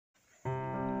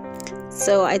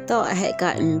So I thought I had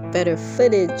gotten better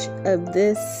footage of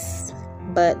this,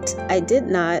 but I did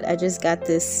not. I just got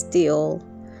this still.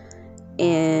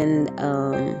 And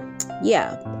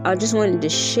I just wanted to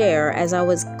share. As I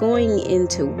was going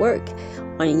into work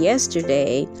on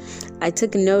yesterday, I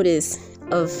took notice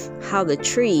of how the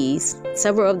trees,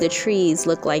 several of the trees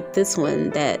look like this one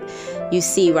that you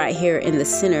see right here in the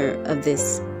center of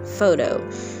this photo.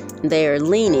 They're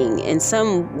leaning, and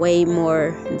some way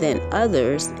more than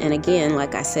others. And again,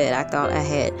 like I said, I thought I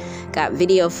had got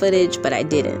video footage, but I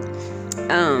didn't.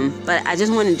 But I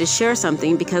just wanted to share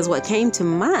something, because what came to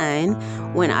mind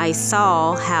when I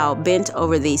saw how bent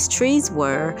over these trees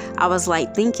were, I was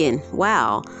like thinking,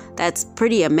 wow, that's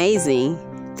pretty amazing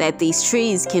that these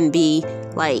trees can be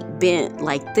like bent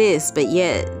like this, but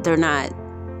yet they're not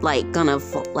like gonna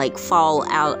like fall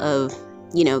out of,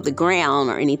 the ground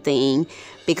or anything,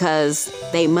 because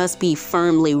they must be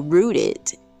firmly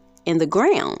rooted in the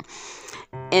ground.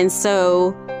 And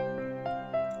so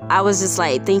I was just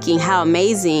like thinking how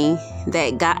amazing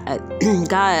that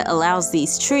God allows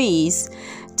these trees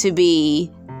to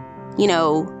be,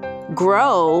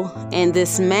 grow in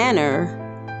this manner,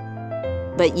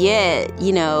 but yet,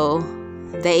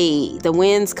 the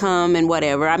winds come and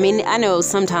whatever. I mean, I know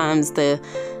sometimes the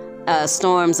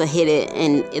storms will hit it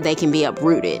and they can be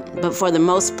uprooted, but for the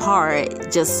most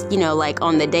part, just like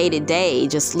on the day-to-day,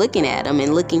 just looking at them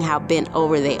and looking how bent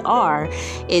over they are,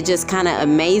 it just kind of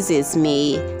amazes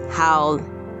me how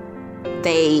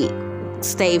they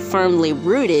stay firmly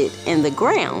rooted in the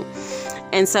ground.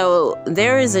 And so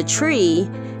there is a tree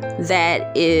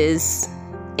that is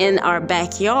in our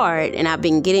backyard, and I've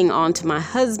been getting on to my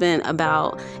husband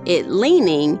about it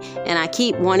leaning, and I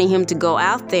keep wanting him to go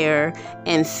out there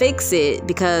and fix it,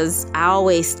 because I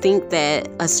always think that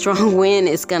a strong wind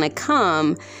is gonna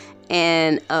come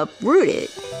and uproot it.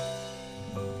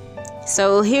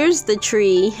 So here's the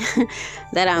tree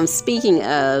that I'm speaking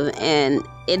of, and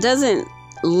it doesn't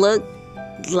look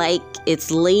like it's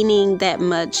leaning that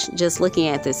much just looking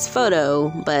at this photo,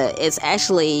 but it's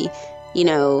actually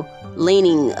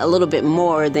leaning a little bit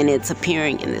more than it's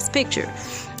appearing in this picture.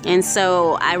 And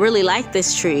so I really like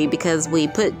this tree, because we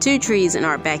put 2 trees in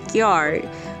our backyard,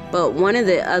 but one of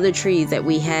the other trees that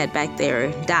we had back there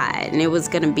died, and it was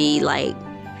gonna be like,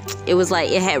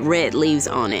 it had red leaves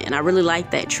on it, and I really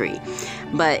liked that tree,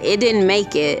 but it didn't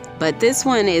make it. But this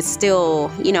one is still,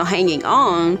 hanging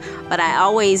on, but I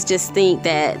always just think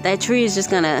that tree is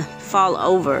just gonna fall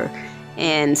over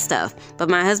and stuff. But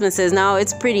my husband says, no,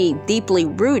 it's pretty deeply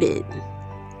rooted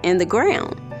in the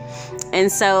ground. And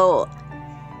so,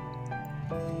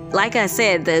 like I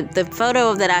said, the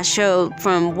photo that I showed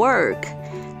from work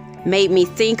made me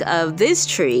think of this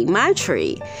tree, my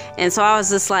tree. And so I was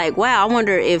just like, wow, I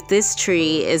wonder if this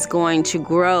tree is going to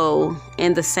grow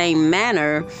in the same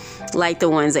manner like the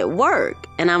ones at work.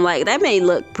 And I'm like, that may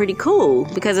look pretty cool,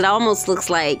 because it almost looks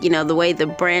like, the way the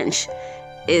branch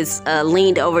is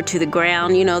leaned over to the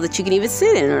ground, that you can even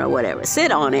sit in or whatever,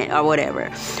 sit on it or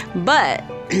whatever. But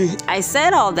I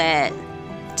said all that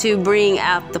to bring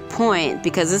out the point,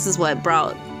 because this is what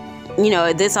brought,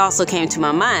 this also came to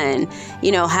my mind,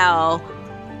 how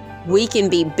we can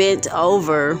be bent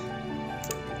over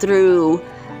through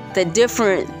the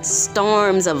different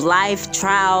storms of life,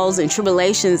 trials and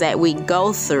tribulations that we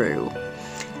go through,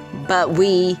 but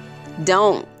we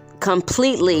don't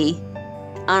completely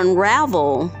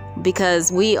unravel,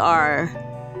 because we are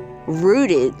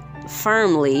rooted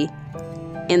firmly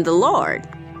in the Lord.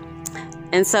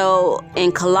 And so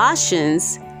in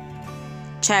Colossians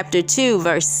chapter 2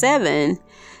 verse 7,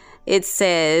 it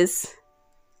says,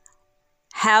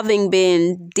 having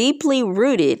been deeply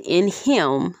rooted in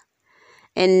him,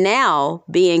 and now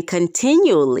being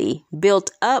continually built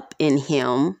up in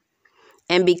him,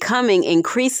 and becoming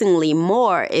increasingly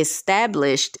more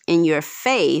established in your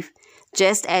faith,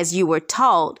 just as you were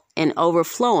taught, and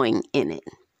overflowing in it.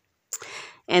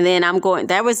 And then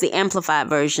that was the Amplified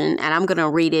version, and I'm going to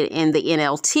read it in the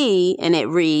NLT, and it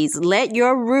reads, let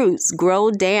your roots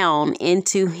grow down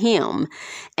into him,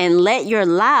 and let your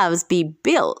lives be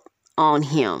built on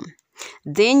him.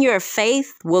 Then your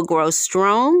faith will grow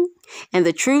strong, and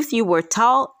the truth you were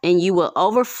taught, and you will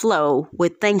overflow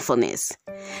with thankfulness.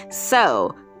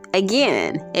 So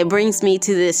again, it brings me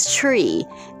to this tree.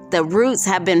 The roots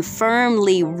have been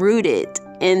firmly rooted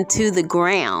into the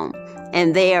ground,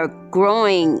 and they are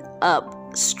growing up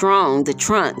strong. The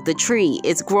trunk, the tree,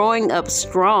 it's growing up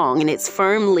strong, and it's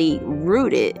firmly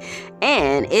rooted,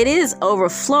 and it is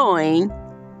overflowing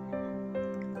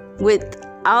with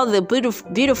all the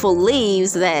beautiful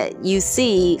leaves that you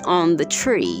see on the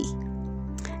tree.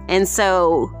 And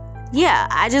so yeah,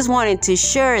 I just wanted to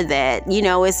share that,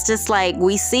 it's just like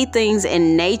we see things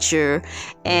in nature,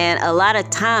 and a lot of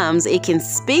times it can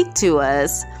speak to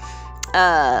us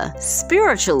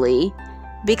spiritually,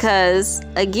 because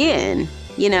again,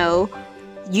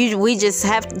 we just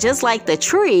have, just like the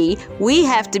tree, we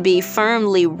have to be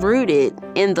firmly rooted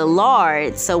in the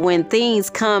Lord. So when things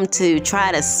come to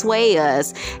try to sway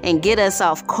us and get us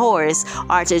off course,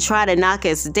 or to try to knock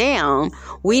us down,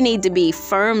 we need to be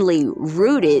firmly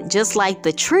rooted, just like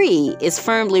the tree is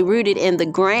firmly rooted in the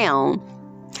ground.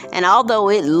 And although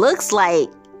it looks like,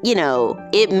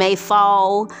 it may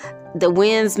fall, the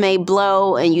winds may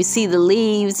blow, and you see the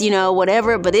leaves,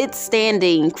 whatever, but it's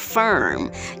standing firm.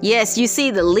 Yes, you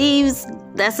see the leaves.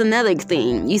 That's another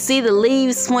thing. You see the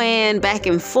leaves swaying back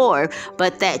and forth,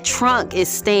 but that trunk is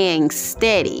staying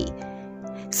steady.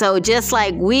 So just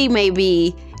like we may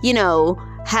be,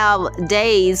 have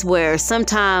days where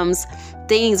sometimes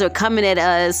things are coming at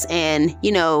us, and,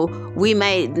 we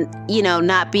may,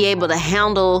 not be able to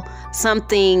handle some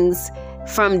things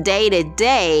from day to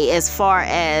day, as far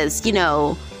as,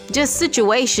 just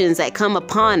situations that come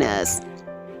upon us.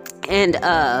 And,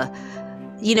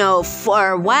 for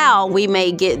a while, we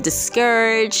may get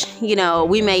discouraged,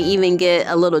 we may even get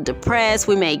a little depressed,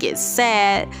 we may get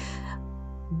sad,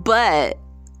 but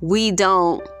we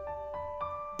don't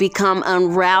become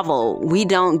unraveled. We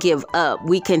don't give up.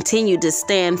 We continue to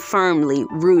stand firmly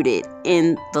rooted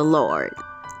in the Lord,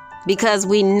 because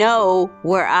we know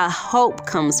where our hope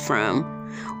comes from.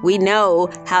 We know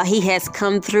how He has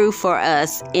come through for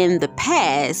us in the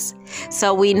past.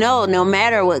 So we know no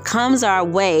matter what comes our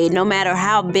way, no matter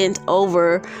how bent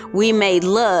over we may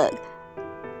look,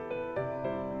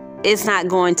 it's not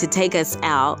going to take us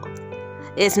out.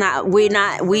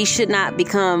 We should not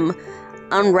become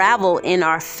unraveled in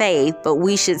our faith, but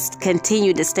we should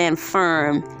continue to stand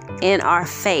firm in our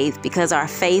faith, because our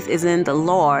faith is in the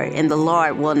Lord, and the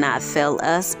Lord will not fail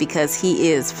us, because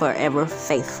He is forever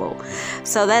faithful.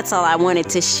 So that's all I wanted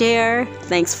to share.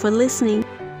 Thanks for listening.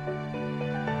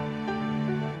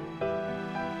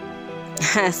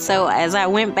 So as I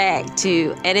went back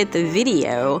to edit the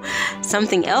video,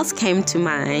 something else came to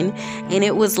mind, and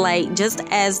it was like, just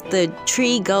as the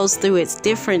tree goes through its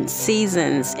different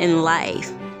seasons in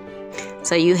life.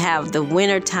 So you have the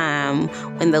winter time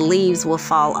when the leaves will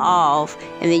fall off,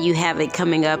 and then you have it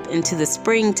coming up into the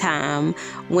springtime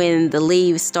when the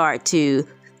leaves start to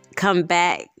come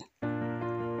back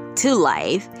to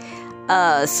life.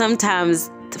 Sometimes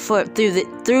through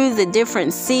the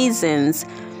different seasons,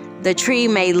 the tree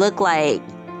may look like,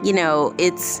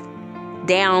 it's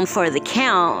down for the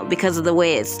count because of the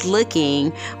way it's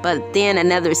looking, but then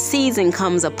another season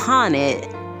comes upon it,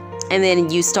 and then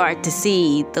you start to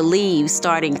see the leaves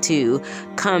starting to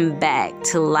come back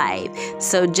to life.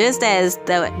 So just as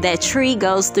that tree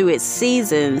goes through its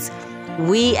seasons,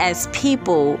 we as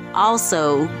people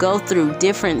also go through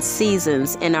different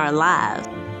seasons in our lives.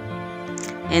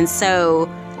 And so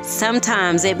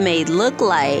sometimes it may look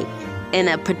like in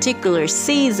a particular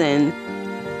season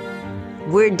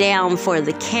we're down for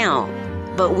the count,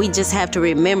 but we just have to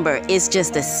remember it's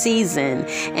just a season.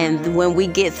 And when we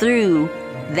get through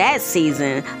that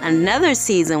season, another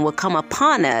season will come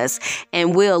upon us,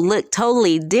 and we'll look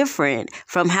totally different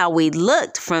from how we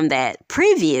looked from that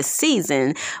previous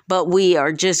season, but we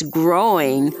are just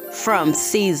growing from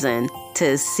season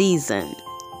to season.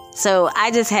 So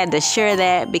I just had to share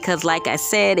that because, like I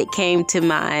said, it came to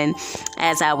mind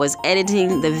as I was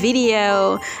editing the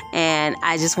video, and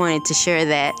I just wanted to share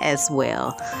that as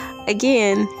well.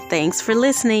 Again, thanks for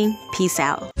listening. Peace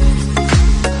out.